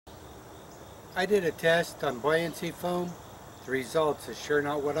I did a test on buoyancy foam. The results is sure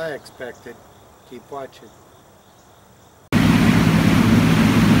not what I expected. Keep watching.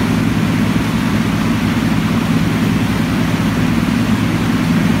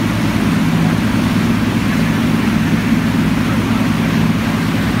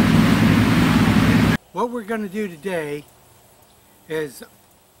 What we're going to do today is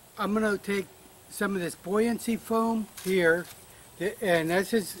I'm going to take some of this buoyancy foam here, and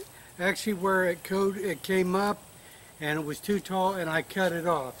this is actually where it came up and it was too tall and I cut it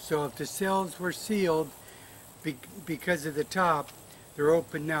off. So if the cells were sealed because of the top, they're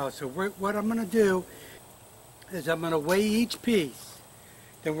open now. So what I'm going to do is I'm going to weigh each piece.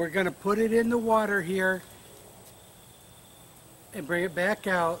 Then we're going to put it in the water here and bring it back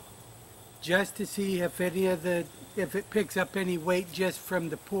out just to see if if it picks up any weight just from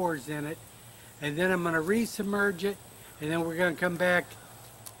the pores in it. And then I'm going to resubmerge it, and then we're going to come back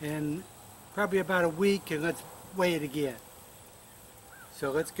in probably about a week and let's weigh it again.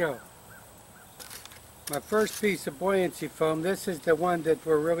 So let's go. My first piece of buoyancy foam, this is the one that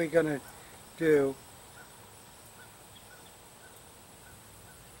we're really going to do.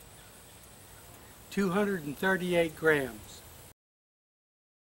 $238 grams.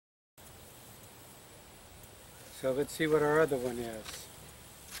 So let's see what our other one is.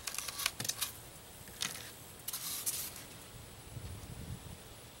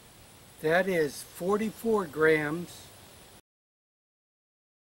 That is 44 grams.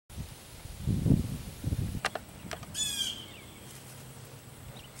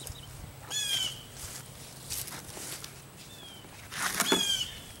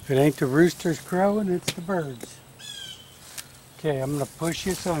 If it ain't the roosters crowing, it's the birds. Okay, I'm going to push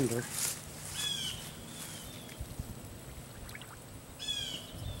this under.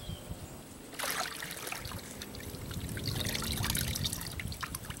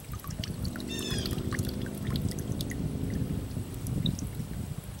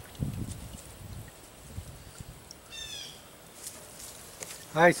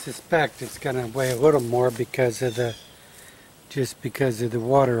 I suspect it's going to weigh a little more because of just because of the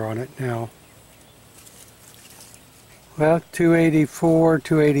water on it now. Well, 284,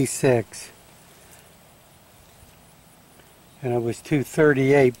 286. And it was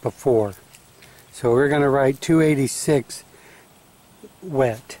 238 before. So we're going to write 286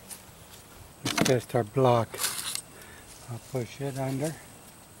 wet. Let's test our block. I'll push it under.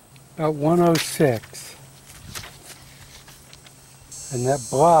 About 106. And that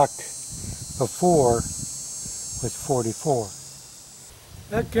block before was 44.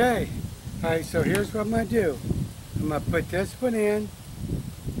 Okay, alright, so here's what I'm going to do. I'm going to put this one in.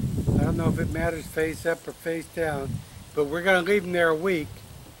 I don't know if it matters face up or face down, but we're going to leave them there a week.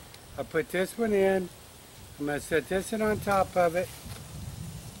 I'll put this one in. I'm going to set this in on top of it.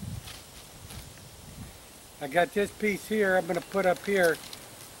 I got this piece here I'm going to put up here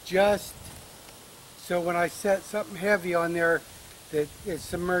just so when I set something heavy on there, that it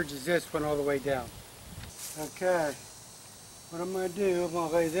submerges this one all the way down. Okay, what I'm going to do, I'm going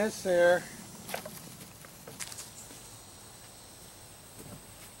to lay this there.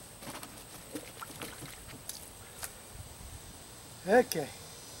 Okay,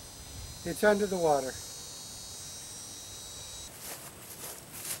 it's under the water.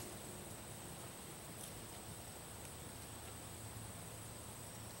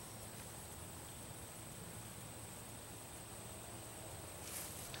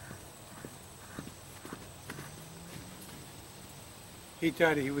 He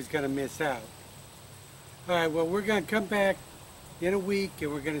thought he was going to miss out. Alright, well we're going to come back in a week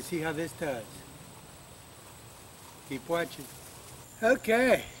and we're going to see how this does. Keep watching.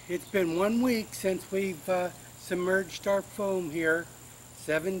 Okay, it's been 1 week since we've submerged our foam here.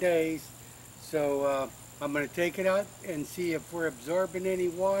 7 days. So I'm going to take it out and see if we're absorbing any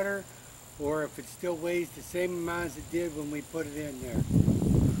water or if it still weighs the same amount as it did when we put it in there.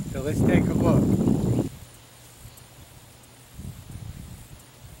 So let's take a look.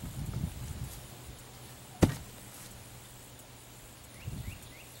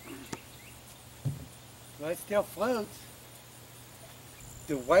 Well, it still floats.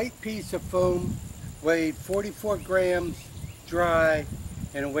 The white piece of foam weighed 44 grams dry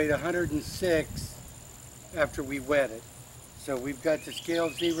and it weighed 106 after we wet it. So we've got the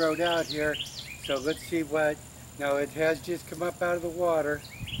scale zeroed out here. So let's see what, now it has just come up out of the water.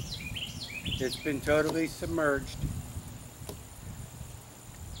 It's been totally submerged.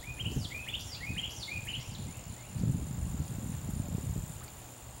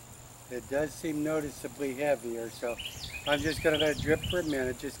 It does seem noticeably heavier, so I'm just going to let it drip for a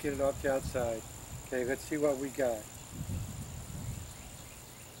minute, just get it off the outside. Okay, let's see what we got.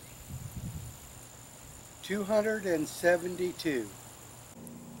 272.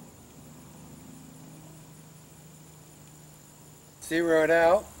 Zero it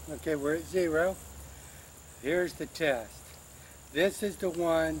out. Okay, we're at 0. Here's the test. This is the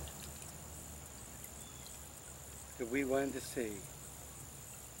one that we wanted to see.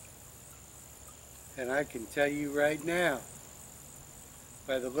 And I can tell you right now,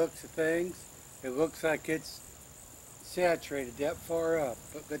 by the looks of things, it looks like it's saturated that far up.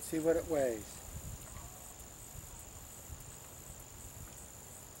 But let's see what it weighs.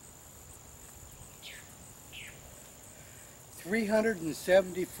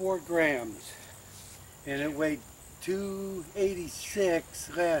 $374 grams. And it weighed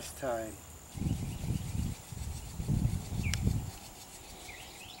 286 last time.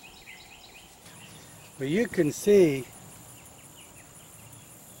 But you can see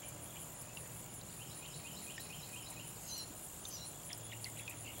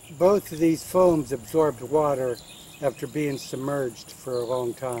both of these foams absorbed water after being submerged for a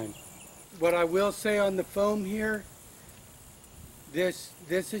long time. What I will say on the foam here, this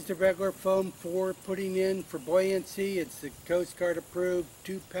is the regular foam for putting in for buoyancy. It's the Coast Guard approved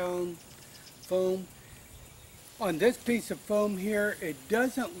 2-pound foam. On this piece of foam here, it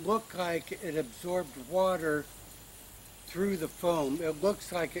doesn't look like it absorbed water through the foam. It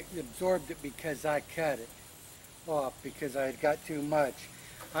looks like it absorbed it because I cut it off because I had got too much.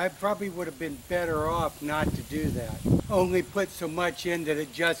 I probably would have been better off not to do that. Only put so much in that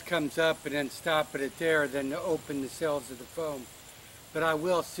it just comes up and then stop it at there than to open the cells of the foam. But I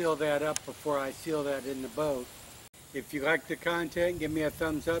will seal that up before I seal that in the boat. If you like the content, give me a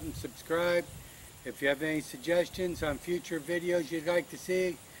thumbs up and subscribe. If you have any suggestions on future videos you'd like to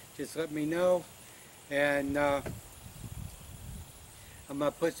see, just let me know. And I'm going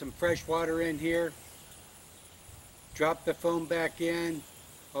to put some fresh water in here, drop the foam back in.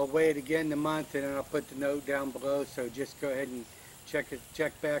 I'll weigh it again in a month, and then I'll put the note down below, so just go ahead and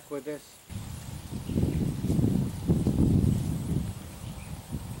check back with us.